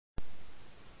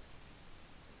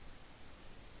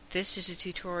This is a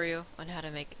tutorial on how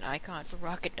to make an icon for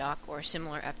Rocket Dock or a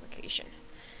similar application.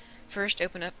 First,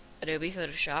 open up Adobe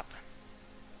Photoshop,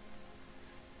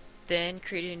 then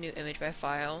create a new image by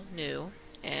File, New,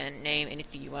 and name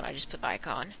anything you want. I just put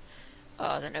icon.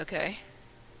 Then OK.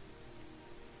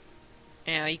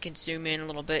 Now you can zoom in a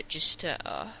little bit just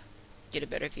to get a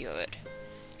better view of it.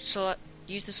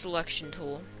 Use the selection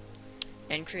tool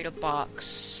and create a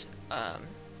box,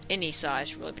 any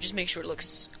size really, but just make sure it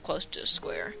looks close to a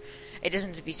square. It doesn't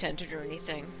have to be centered or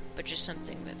anything, but just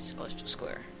something that's close to a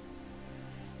square.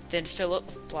 Then fill it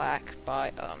with black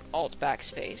by Alt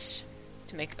Backspace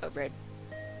to make a red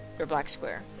or black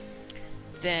square.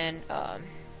 Then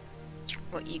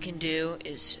what you can do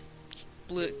is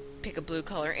pick a blue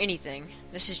color, anything.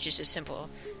 This is just a simple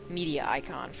media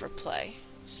icon for play.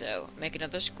 So make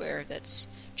another square that's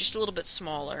just a little bit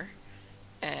smaller,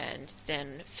 and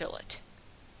then fill it.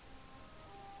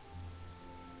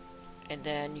 And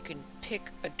then you can pick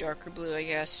a darker blue, I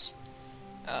guess.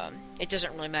 It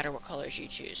doesn't really matter what colors you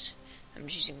choose. I'm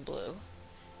just using blue.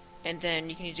 And then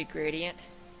you can use a gradient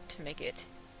to make it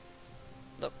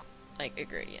look like a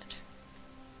gradient.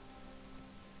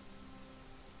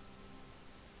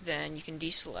 Then you can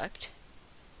deselect,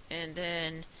 and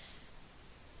then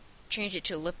change it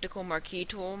to elliptical marquee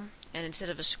tool, and instead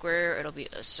of a square, it'll be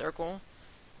a circle.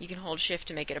 You can hold shift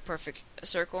to make it a perfect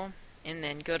circle, and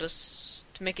then go to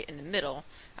make it in the middle.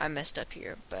 I messed up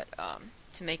here, but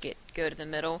to make it go to the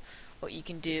middle, what you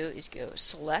can do is go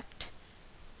select,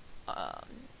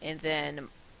 and then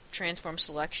transform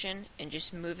selection, and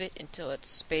just move it until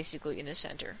it's basically in the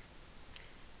center.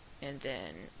 And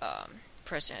then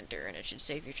press enter, and it should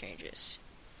save your changes.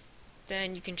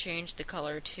 Then you can change the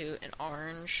color to an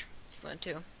orange if you want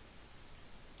to.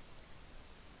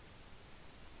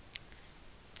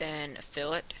 Then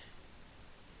fill it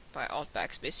by Alt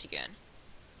Backspace again.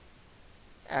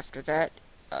 After that,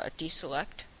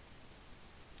 deselect,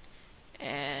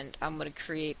 and I'm going to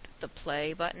create the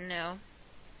play button now.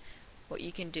 What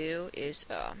you can do is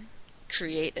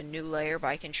create a new layer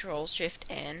by Control Shift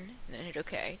N, and then hit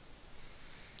OK.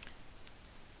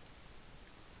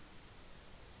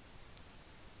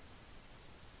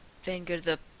 Then go to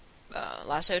the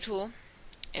lasso tool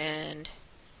and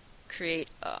create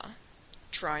a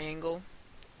triangle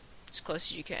as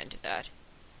close as you can to that.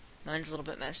 Mine's a little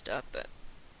bit messed up, but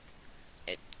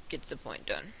it gets the point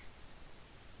done.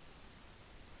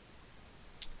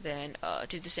 Then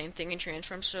do the same thing in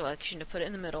transform selection to put it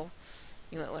in the middle.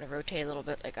 You might want to rotate a little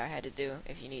bit like I had to do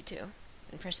if you need to,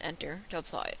 and press enter to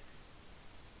apply it.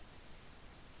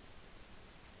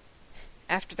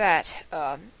 After that,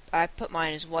 I put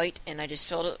mine as white, and I just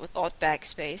filled it with Alt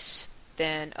Backspace.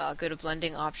 Then go to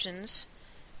blending options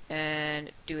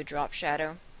and do a drop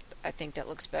shadow. I think that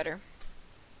looks better.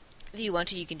 If you want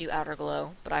to, you can do outer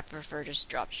glow, but I prefer just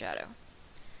drop shadow.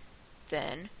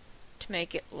 Then, to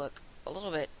make it look a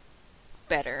little bit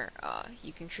better,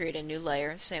 you can create a new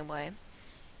layer the same way,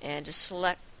 and to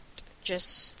select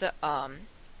just the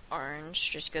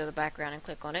orange, just go to the background and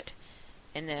click on it,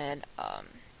 and then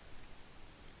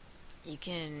you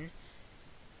can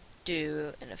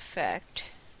do an effect,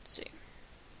 let's see,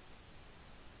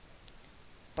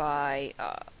 by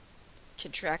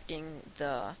contracting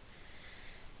the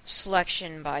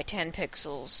selection by 10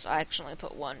 pixels. I actually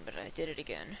put 1, but I did it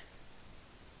again.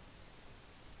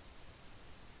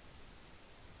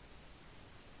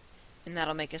 And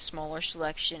that'll make a smaller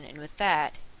selection, and with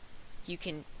that you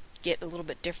can get a little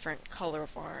bit different color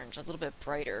of orange, a little bit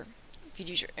brighter. You could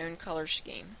use your own color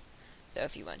scheme though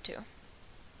if you want to.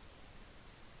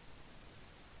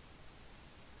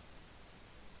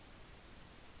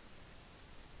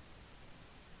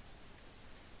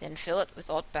 Then fill it with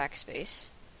Alt Backspace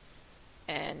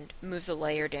and move the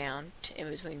layer down to in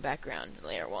between background and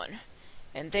layer 1.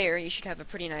 And there you should have a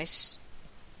pretty nice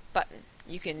button.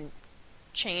 You can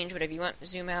change whatever you want,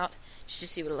 zoom out just to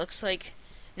see what it looks like.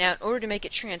 Now, in order to make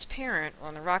it transparent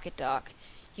on the Rocket Dock,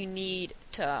 you need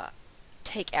to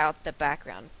take out the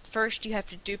background. First, you have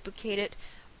to duplicate it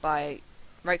by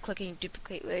right-clicking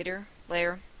Duplicate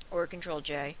Layer, or Control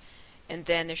J, and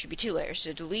then there should be 2 layers.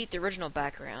 So delete the original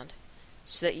background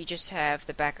so that you just have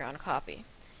the background copy.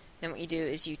 Then what you do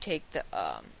is you take the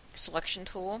selection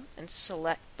tool and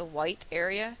select the white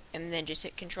area, and then just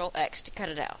hit Control X to cut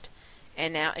it out.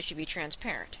 And now it should be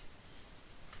transparent.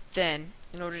 Then,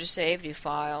 in order to save, do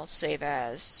File, Save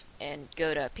As, and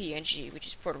go to PNG, which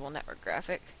is Portable Network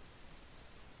Graphic,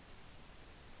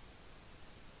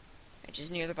 which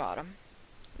is near the bottom.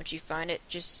 Once you find it,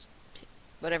 just hit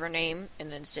whatever name, and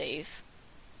then save.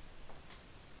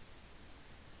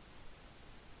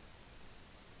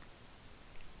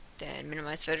 Then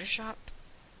minimize Photoshop,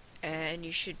 and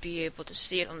you should be able to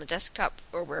see it on the desktop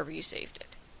or wherever you saved it.